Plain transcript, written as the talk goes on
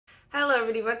Hello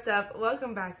everybody, what's up?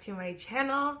 Welcome back to my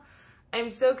channel. I'm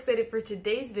so excited for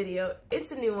today's video.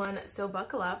 It's a new one, so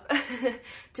buckle up.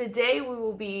 Today we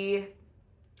will be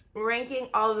ranking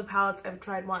all of the palettes I've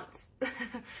tried once.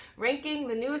 Ranking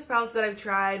the newest palettes that I've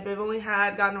tried, but I've only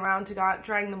gotten around to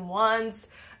trying them once.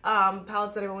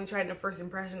 Palettes that I've only tried in a first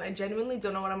impression. I genuinely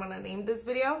don't know what I'm gonna name this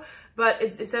video, but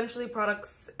it's essentially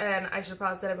products and eyeshadow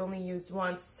palettes that I've only used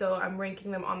once, so I'm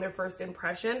ranking them on their first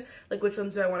impression, like which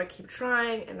ones do I want to keep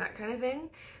trying and that kind of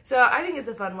thing. So I think it's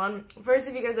a fun one. First,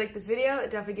 if you guys like this video,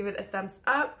 definitely give it a thumbs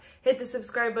up, hit the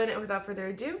subscribe button, and without further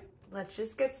ado, let's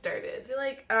just get started. I feel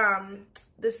like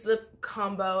this lip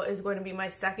combo is going to be my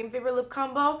second favorite lip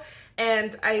combo,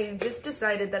 and I just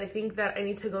decided that I think that I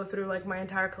need to go through like my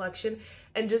entire collection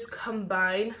and just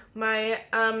combine my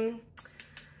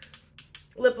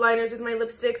lip liners with my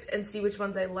lipsticks and see which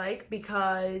ones I like,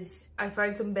 because I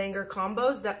find some banger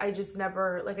combos that I just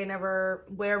never, I never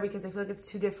wear because I feel like it's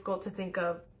too difficult to think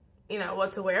of, you know,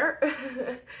 what to wear.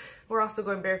 We're also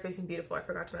going Barefaced and Beautiful, I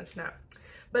forgot to mention that.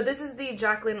 But this is the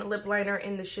Jaclyn lip liner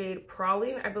in the shade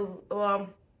Praline.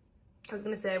 I was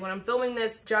gonna say, when I'm filming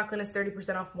this, Jaclyn is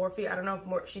 30% off Morphe. I don't know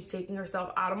if she's taking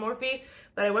herself out of Morphe,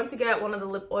 but I went to get one of the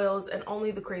lip oils and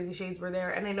only the crazy shades were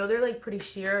there. And I know they're like pretty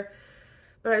sheer,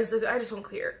 but I just want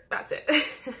clear. That's it.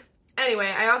 Anyway,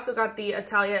 I also got the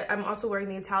Italia. I'm also wearing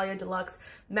the Italia Deluxe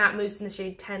Matte Mousse in the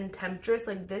shade 10 Temptress.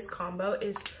 Like, this combo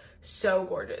is so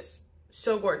gorgeous.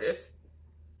 So gorgeous.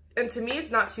 And to me,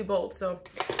 it's not too bold, so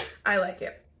I like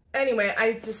it. Anyway,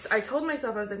 I told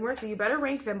myself, I was like, Marissa, you better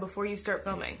rank them before you start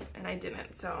filming. And I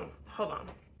didn't, so hold on.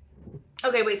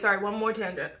 Okay, wait, sorry, one more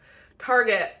tangent.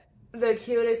 Target, the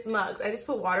cutest mugs. I just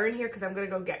put water in here because I'm gonna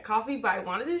go get coffee, but I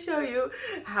wanted to show you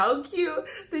how cute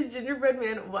the gingerbread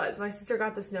man was. My sister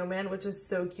got the snowman, which is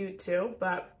so cute too,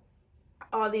 but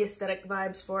all the aesthetic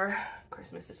vibes for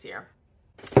Christmas this year.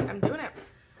 I'm doing it.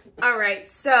 All right,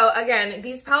 so again,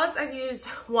 these palettes I've used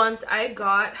once. I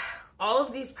got all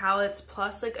of these palettes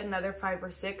plus like another 5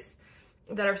 or 6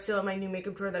 that are still in my new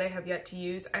makeup drawer that I have yet to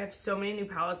use. I have so many new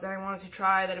palettes that I wanted to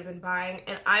try that I've been buying,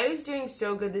 and I was doing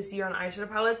so good this year on eyeshadow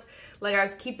palettes. Like, I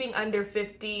was keeping under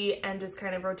 50 and just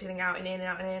kind of rotating out and in and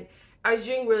out and in. I was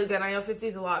doing really good. I know 50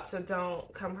 is a lot, so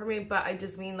don't come for me, but I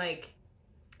just mean like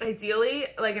ideally,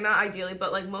 like not ideally,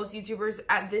 but like most YouTubers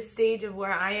at this stage of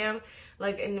where I am,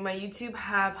 like in my YouTube,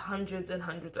 have hundreds and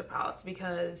hundreds of palettes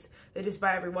because they just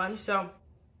buy every one. So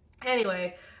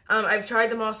anyway, I've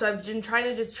tried them all, so I've been trying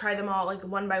to just try them all like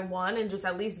one by one and just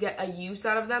at least get a use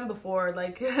out of them before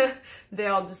like they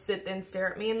all just sit and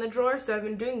stare at me in the drawer. So I've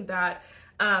been doing that.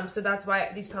 So that's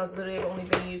why these palettes literally have only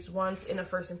been used once in a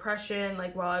first impression,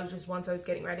 like while I was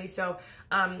getting ready. So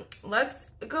let's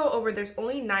go over. There's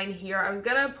only 9 here. I was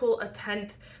gonna pull a 10th,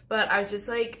 but I was just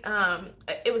like,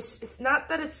 it's not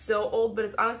that it's so old, but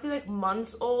it's honestly like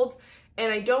months old.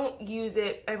 And I don't use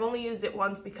it. I've only used it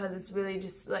once because it's really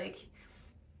just like,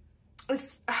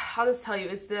 I'll just tell you,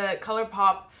 it's the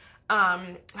Colourpop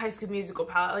High School Musical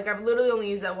palette. Like, I've literally only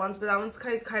used that once, but that one's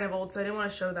kind of old, so I didn't want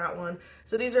to show that one.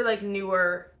 So these are like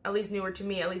newer, at least newer to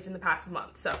me, at least in the past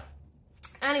month. So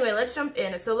anyway, let's jump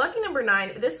in. So lucky number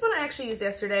 9, this one I actually used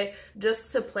yesterday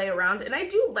just to play around, and I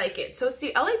do like it. So it's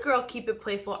the LA Girl Keep It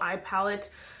Playful eye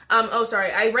palette.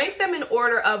 I ranked them in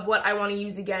order of what I want to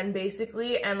use again,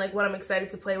 basically, and like what I'm excited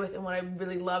to play with and what I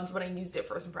really loved when I used it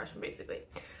first impression, basically.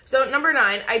 So number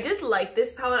 9, I did like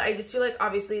this palette. I just feel like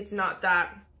obviously it's not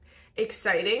that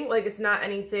exciting. Like, it's not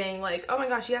anything like, oh my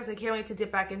gosh, yes, I can't wait to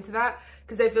dip back into that,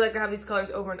 because I feel like I have these colors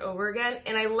over and over again.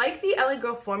 And I like the LA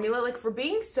Girl formula. Like, for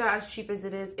being so as cheap as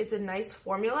it is, it's a nice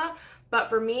formula. But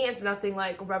for me, it's nothing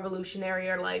like revolutionary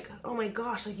or like, oh my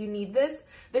gosh, like you need this.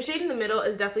 The shade in the middle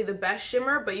is definitely the best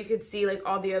shimmer, but you could see like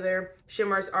all the other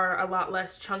shimmers are a lot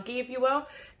less chunky, if you will.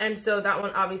 And so that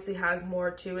one obviously has more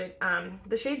to it.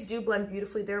 The shades do blend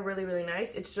beautifully. They're really, really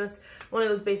nice. It's just one of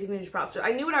those basic neutral palettes. So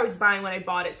I knew what I was buying when I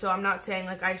bought it. So I'm not saying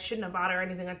like I shouldn't have bought it or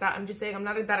anything like that. I'm just saying I'm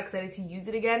not that excited to use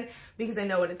it again because I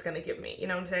know what it's going to give me. You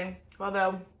know what I'm saying?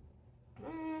 Although,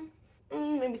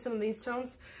 maybe some of these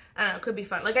tones, I don't know, could be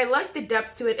fun. Like, I like the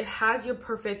depth to it. It has your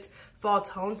perfect fall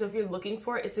tone, so if you're looking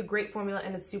for it, it's a great formula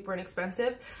and it's super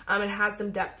inexpensive. It has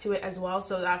some depth to it as well,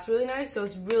 so that's really nice. So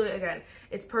it's really, again,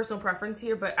 it's personal preference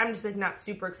here, but I'm just like not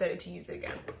super excited to use it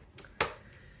again.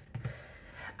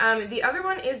 The other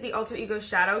one is the Alter Ego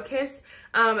Shadow Kiss.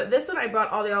 This one I bought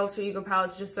all the Alter Ego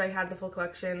palettes just so I had the full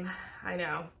collection. I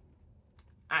know.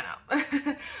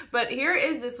 But here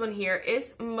is this one here.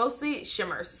 It's mostly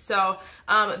shimmers. So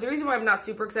the reason why I'm not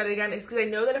super excited again is because I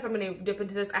know that if I'm going to dip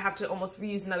into this, I have to almost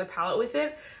reuse another palette with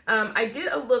it. I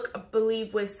did a look, I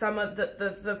believe, with some of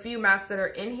the few mattes that are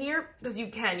in here, because you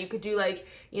could do like,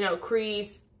 you know,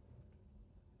 crease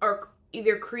or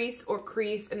either crease or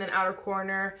crease and then outer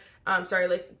corner. Sorry,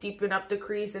 like deepen up the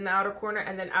crease in the outer corner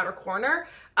and then outer corner.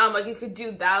 Like you could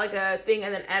do that like a thing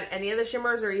and then add any of the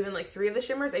shimmers or even like 3 of the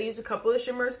shimmers. I used a couple of the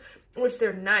shimmers, which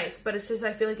they're nice, but it's just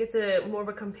I feel like it's a more of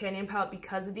a companion palette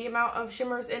because of the amount of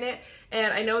shimmers in it.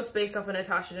 And I know it's based off a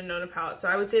Natasha Denona palette, so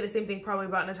I would say the same thing probably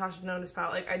about Natasha Denona's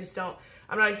palette. Like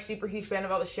I'm not a super huge fan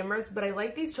of all the shimmers, but I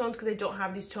like these tones because I don't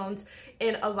have these tones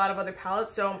in a lot of other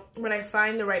palettes. So when I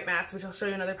find the right mattes, which I'll show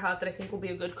you another palette that I think will be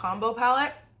a good combo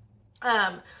palette,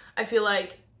 I feel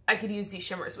like I could use these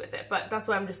shimmers with it. But that's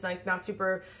why I'm just like not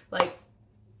super like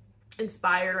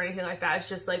inspired or anything like that. It's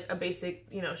just like a basic,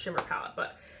 you know, shimmer palette.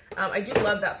 But I do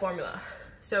love that formula.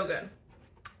 So good.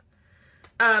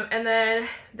 And then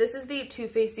this is the Too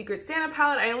Faced Secret Santa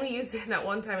palette. I only used it that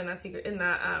one time in that secret, in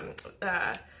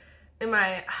that, in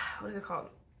my, what is it called?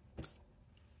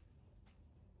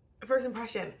 First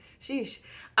impression. Sheesh.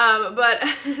 But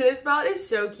this palette is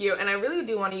so cute and I really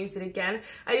do want to use it again.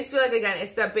 I just feel like, again,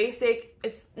 it's that basic,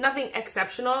 it's nothing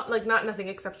exceptional, like not nothing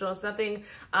exceptional, it's nothing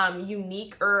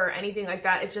unique or anything like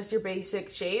that. It's just your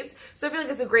basic shades. So I feel like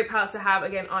it's a great palette to have,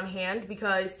 again, on hand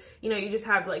because, you know, you just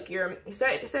have like your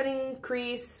setting,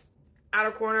 crease,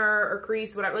 outer corner or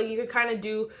crease, whatever. Like you could kind of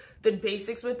do the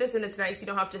basics with this and it's nice. You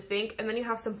don't have to think. And then you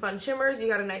have some fun shimmers. You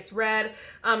got a nice red.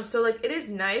 So like it is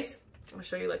nice. I'll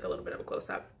show you like a little bit of a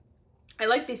close-up. I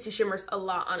like these 2 shimmers a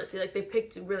lot, honestly. Like they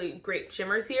picked really great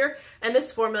shimmers here, and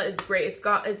this formula is great.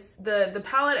 It's the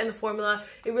palette and the formula.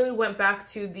 It really went back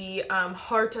to the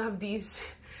heart of these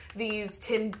mini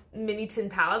tin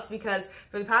palettes because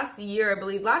for the past year, I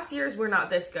believe last year's were not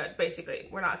this good. Basically,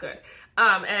 we're not good.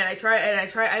 And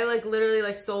I like literally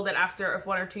like sold it after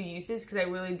 1 or 2 uses because I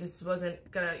really just wasn't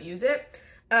gonna use it.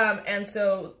 And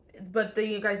so. But then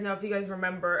you guys know, if you guys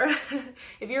remember,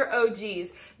 if you're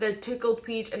OGs, the Tickled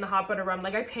Peach and the Hot Butter Rum,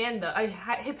 like I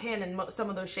hit pan in some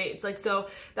of those shades. Like, so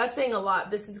that's saying a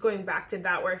lot. This is going back to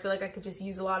that where I feel like I could just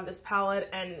use a lot of this palette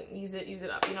and use it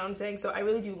up, you know what I'm saying? So I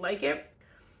really do like it.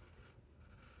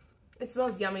 It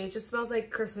smells yummy. It just smells like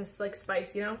Christmas, like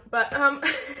spice, you know? But,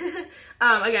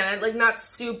 again, like not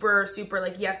super,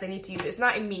 like, yes, I need to use it. It's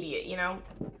not immediate, you know?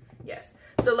 Yes.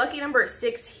 So lucky number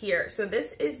 6 here. So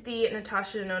this is the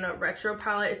Natasha Denona Retro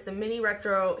palette. It's the mini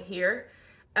retro here.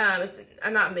 It's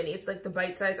not mini, it's like the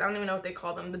bite size. I don't even know what they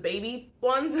call them, the baby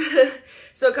ones.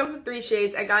 So it comes with 3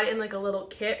 shades. I got it in like a little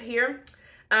kit here.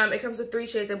 It comes with 3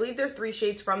 shades. I believe there are 3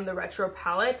 shades from the retro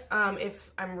palette.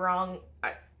 If I'm wrong,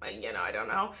 you know, I don't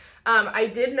know. I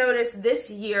did notice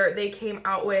this year they came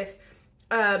out with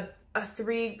a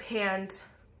 3-panned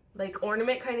like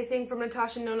ornament kind of thing from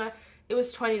Natasha Denona. It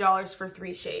was $20 for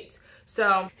 3 shades.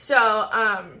 So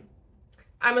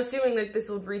I'm assuming that this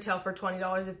would retail for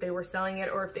 $20 if they were selling it,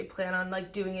 or if they plan on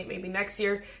like doing it maybe next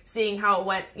year, seeing how it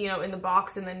went, you know, in the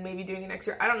box, and then maybe doing it next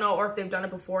year. I don't know, or if they've done it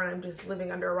before and I'm just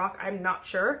living under a rock. I'm not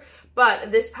sure, but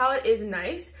this palette is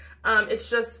nice. It's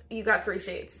just, you got 3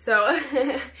 shades. So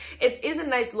it is a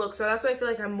nice look. So that's why I feel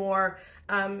like I'm more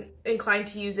inclined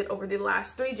to use it over the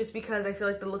last 3, just because I feel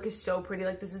like the look is so pretty.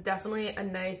 Like this is definitely a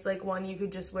nice like one you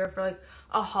could just wear for like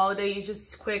a holiday. You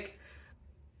just quick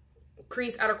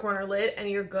crease, outer corner, lid, and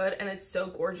you're good, and it's so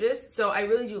gorgeous. So I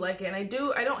really do like it, and I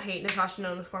don't hate Natasha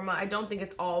Denona's formula. I don't think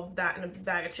it's all that in a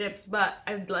bag of chips, but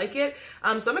I like it.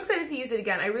 So I'm excited to use it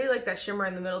again. I really like that shimmer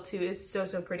in the middle too. It's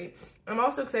so pretty. I'm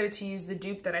also excited to use the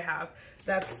dupe that I have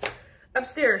that's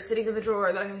upstairs sitting in the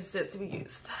drawer that I have to be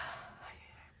used.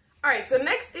 Alright, so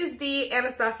next is the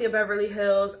Anastasia Beverly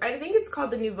Hills. I think it's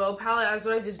called the Nouveau palette. That's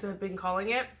what I've just been calling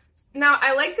it. Now,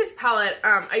 I like this palette.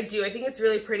 I do. I think it's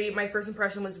really pretty. My first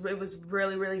impression was it was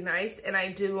really nice, and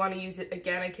I do want to use it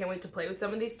again. I can't wait to play with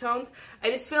some of these tones. I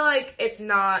just feel like it's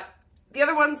not... The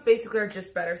other ones basically are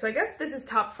just better. So I guess this is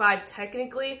top 5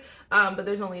 technically, but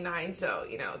there's only 9, so,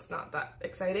 you know, it's not that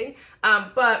exciting.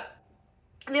 But...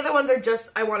 the other ones are just,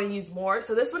 I want to use more.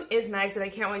 So this one is nice, and I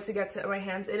can't wait to get my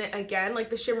hands in it again. Like,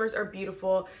 the shimmers are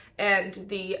beautiful, and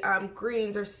the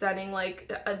greens are stunning.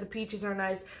 Like, the peaches are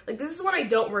nice. Like, this is one I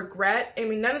don't regret. I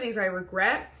mean, none of these I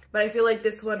regret, but I feel like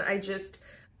this one I just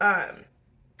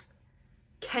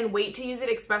can wait to use it,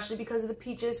 especially because of the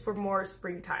peaches, for more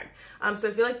springtime. So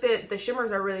I feel like the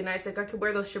shimmers are really nice. Like, I could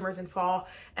wear those shimmers in fall,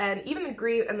 and even the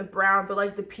green and the brown, but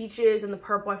like the peaches and the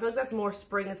purple, I feel like that's more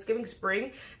spring. It's giving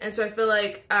spring, and so I feel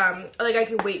like I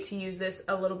could wait to use this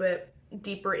a little bit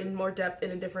deeper, in more depth, in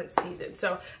a different season.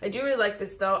 So I do really like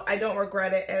this though. I don't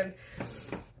regret it, and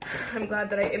I'm glad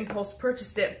that I impulse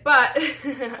purchased it, but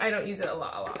I don't use it a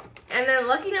lot. And then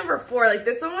lucky number 4, like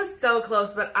this one was so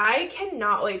close, but I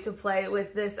cannot wait to play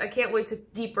with this. I can't wait to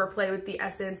deeper play with the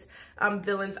Essence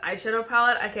Villains eyeshadow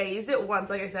palette. Okay, I used it once,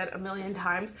 like I said, a million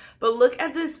times, but look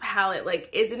at this palette. Like,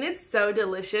 isn't it so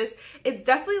delicious? It's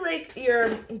definitely like your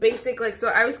basic, like, so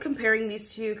I was comparing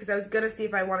these two because I was gonna see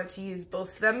if I wanted to use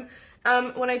both of them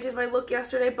when I did my look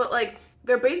yesterday, but like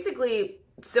they're basically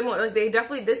similar. Like they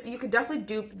definitely, this, you could definitely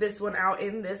dupe this one out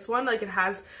in this one. Like it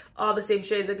has all the same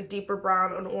shades, like a deeper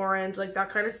brown, an orange, like that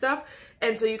kind of stuff.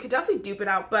 And so you could definitely dupe it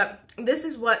out, but this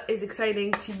is what is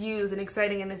exciting to use and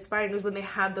exciting and inspiring is when they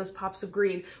have those pops of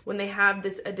green, when they have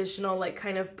this additional like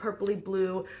kind of purpley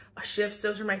blue shifts.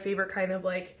 Those are my favorite kind of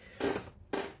like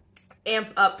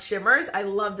amp up shimmers. I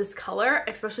love this color,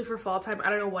 especially for fall time. I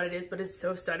don't know what it is, but it's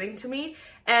so stunning to me,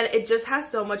 and it just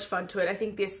has so much fun to it. I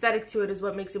think the aesthetic to it is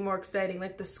what makes it more exciting,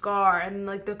 like the scar and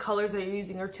like the colors that you're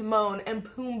using are Timon and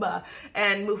Pumbaa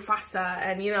and Mufasa,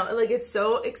 and you know, like it's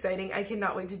so exciting. I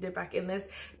cannot wait to dip back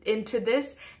into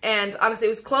this, and honestly it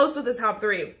was close with the top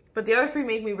 3, but the other 3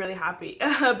 make me really happy.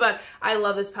 But I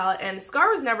love this palette, and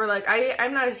Scar was never like,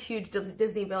 I'm not a huge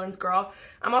Disney villains girl.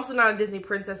 I'm also not a Disney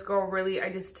princess girl, really.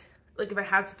 I just, like if I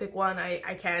have to pick one,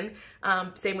 I can.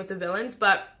 Same with the villains,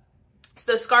 but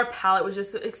so the Scar palette was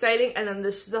just so exciting, and then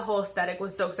the whole aesthetic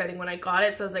was so exciting when I got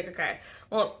it. So I was like, okay,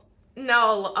 well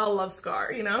now I'll love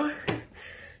Scar, you know.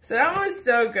 So that one was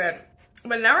so good.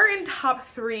 But now we're in top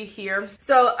 3 here.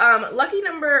 So lucky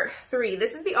number 3,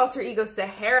 this is the Alter Ego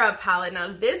Sahara palette.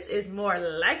 Now this is more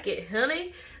like it,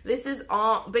 honey. This is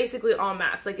all basically all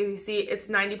mattes. Like if you see, it's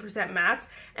 90% matte,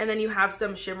 and then you have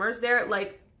some shimmers there,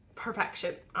 like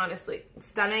perfection, honestly,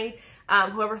 stunning.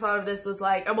 Whoever thought of this was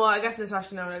like, well, I guess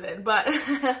Natasha and Denona did, but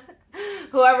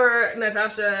whoever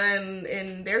Natasha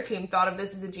and their team thought of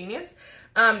this is a genius,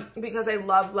 because I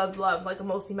love like a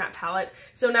mostly matte palette.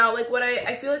 So now like what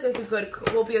I feel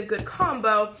like will be a good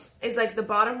combo is like the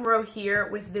bottom row here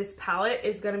with this palette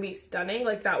is gonna be stunning.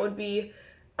 Like that would be,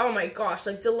 oh my gosh,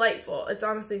 like delightful. It's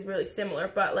honestly really similar,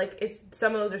 but like it's,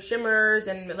 some of those are shimmers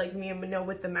and like me and Mino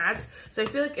with the mattes. So I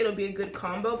feel like it'll be a good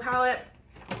combo palette.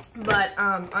 But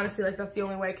honestly, like that's the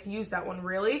only way I can use that one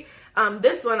really.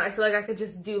 This one, I feel like I could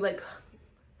just do like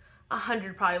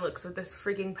 100 probably looks with this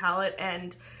freaking palette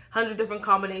and 100 different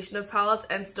combination of palettes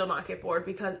and still not get bored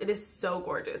because it is so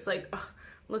gorgeous. Like, ugh,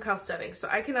 look how stunning. So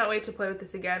I cannot wait to play with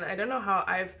this again. I don't know how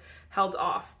I've held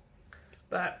off,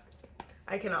 but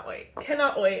I cannot wait.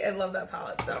 Cannot wait. I love that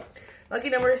palette. So lucky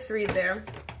number 3 there.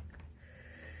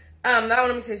 That one,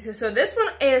 let me say, so this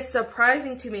one is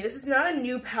surprising to me. This is not a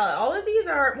new palette. All of these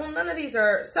are, well, none of these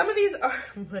are, some of these are,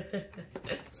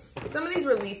 some of these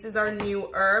releases are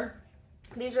newer.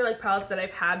 These are like palettes that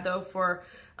I've had though for,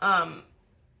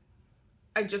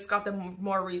 I just got them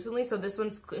more recently, so this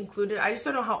one's included. I just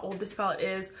don't know how old this palette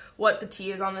is, what the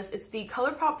tea is on this. It's the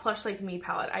Colourpop Plush Like Me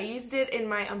palette. I used it in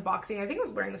my unboxing. I think I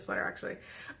was wearing the sweater actually.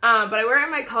 But I wear it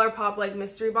in my Colourpop like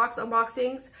mystery box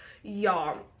unboxings.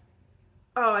 Y'all.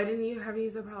 Oh, I didn't even have to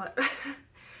use that palette.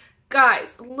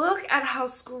 Guys, look at how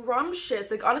scrumptious.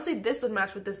 Like, honestly, this would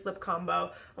match with this lip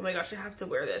combo. Oh my gosh, I have to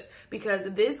wear this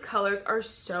because these colors are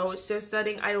so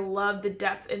stunning. I love the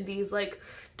depth in these, like,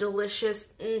 delicious,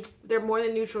 they're more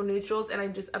than neutrals, and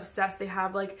I'm just obsessed. They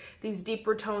have, like, these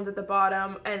deeper tones at the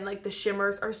bottom, and, like, the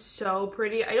shimmers are so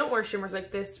pretty. I don't wear shimmers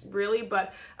like this, really,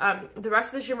 but the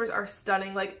rest of the shimmers are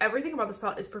stunning. Like, everything about this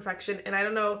palette is perfection, and I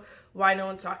don't know why no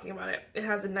one's talking about it. It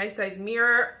has a nice size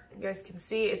mirror. You guys can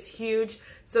see it's huge.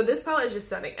 So this palette is just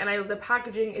stunning, and the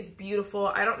packaging is beautiful.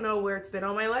 I don't know where it's been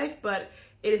all my life, but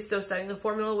it is so stunning. The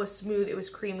formula was smooth, it was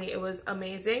creamy, it was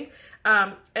amazing.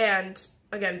 And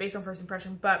again, based on first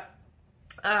impression, but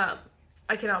I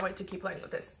cannot wait to keep playing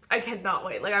with this. I cannot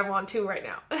wait. Like, I want to right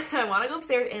now. I want to go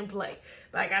upstairs and play,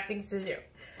 but I got things to do.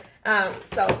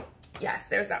 So yes,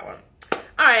 there's that one.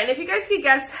 All right, and if you guys could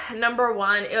guess number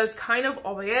 1, it was kind of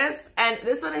obvious, and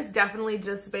this one is definitely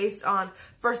just based on,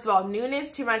 first of all,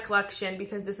 newness to my collection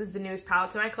because this is the newest palette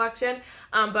to my collection,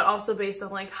 but also based on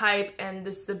like hype and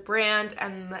the brand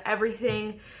and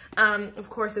everything. Of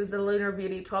course, it was the Lunar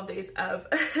Beauty 12 Days of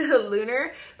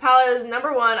Lunar palette is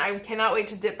number 1. I cannot wait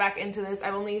to dip back into this.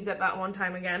 I've only used it that one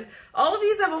time again. All of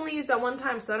these I've only used that one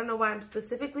time, so I don't know why I'm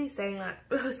specifically saying that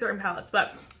certain palettes,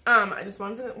 but I just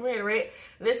wanted to reiterate,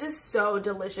 this is so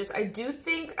delicious. I do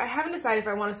think, I haven't decided if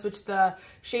I want to switch the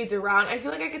shades around. I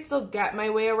feel like I could still get my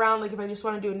way around, like if I just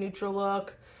want to do a neutral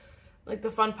look, like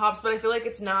the fun pops, but I feel like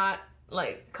it's not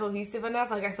like cohesive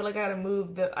enough. Like I feel like I gotta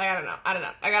move I don't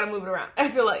know. I gotta move it around. I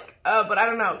feel like, but I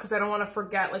don't know, because I don't want to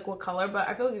forget like what color, but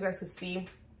I feel like you guys could see.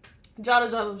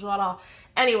 Jada,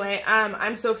 Anyway,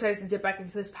 I'm so excited to dip back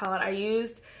into this palette. I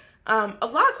used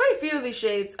quite a few of these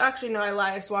shades. Actually, no, I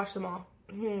lied. I swatched them all.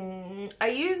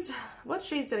 What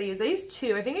shades did I use? I used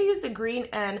two. I think I used the green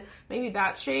and maybe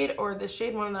that shade or this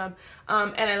shade, one of them.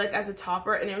 And I like as a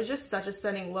topper, and it was just such a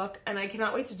stunning look. And I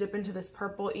cannot wait to dip into this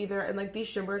purple either. And like these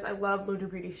shimmers, I love Lunar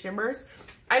Beauty shimmers.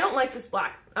 I don't like this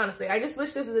black, honestly. I just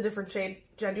wish this was a different shade,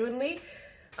 genuinely.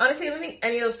 Honestly, I don't think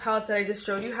any of those palettes that I just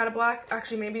showed you had a black.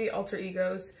 Actually, maybe the Alter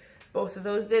Egos, both of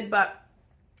those did, but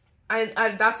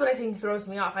that's what I think throws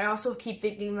me off. I also keep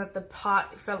thinking that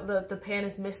the pan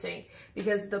is missing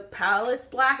because the palette's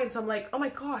black, and so I'm like, oh my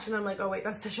gosh, and I'm like, oh wait,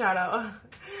 that's the shadow.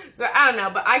 So I don't know,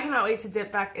 but I cannot wait to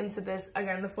dip back into this.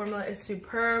 Again, the formula is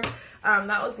superb.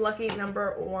 That was lucky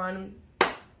number 1.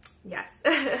 Yes.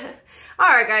 All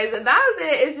right, guys, that was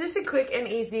it. It's just a quick and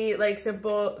easy, like,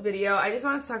 simple video. I just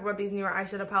wanted to talk about these newer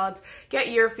eyeshadow palettes, get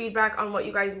your feedback on what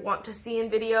you guys want to see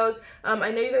in videos. I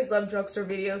know you guys love drugstore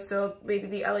videos, so maybe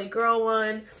the LA Girl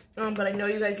one, but I know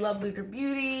you guys love Lunar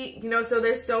Beauty, you know, so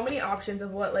there's so many options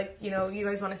of what, like, you know, you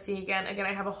guys want to see. Again,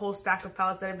 I have a whole stack of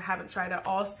palettes that I haven't tried at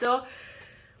all still.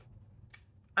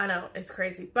 I know, it's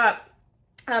crazy, but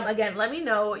again, let me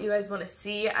know what you guys want to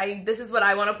see. This is what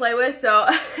I want to play with, so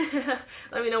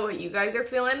let me know what you guys are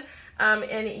feeling.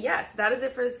 And yes, that is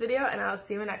it for this video, and I'll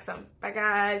see you in the next one. Bye,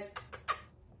 guys.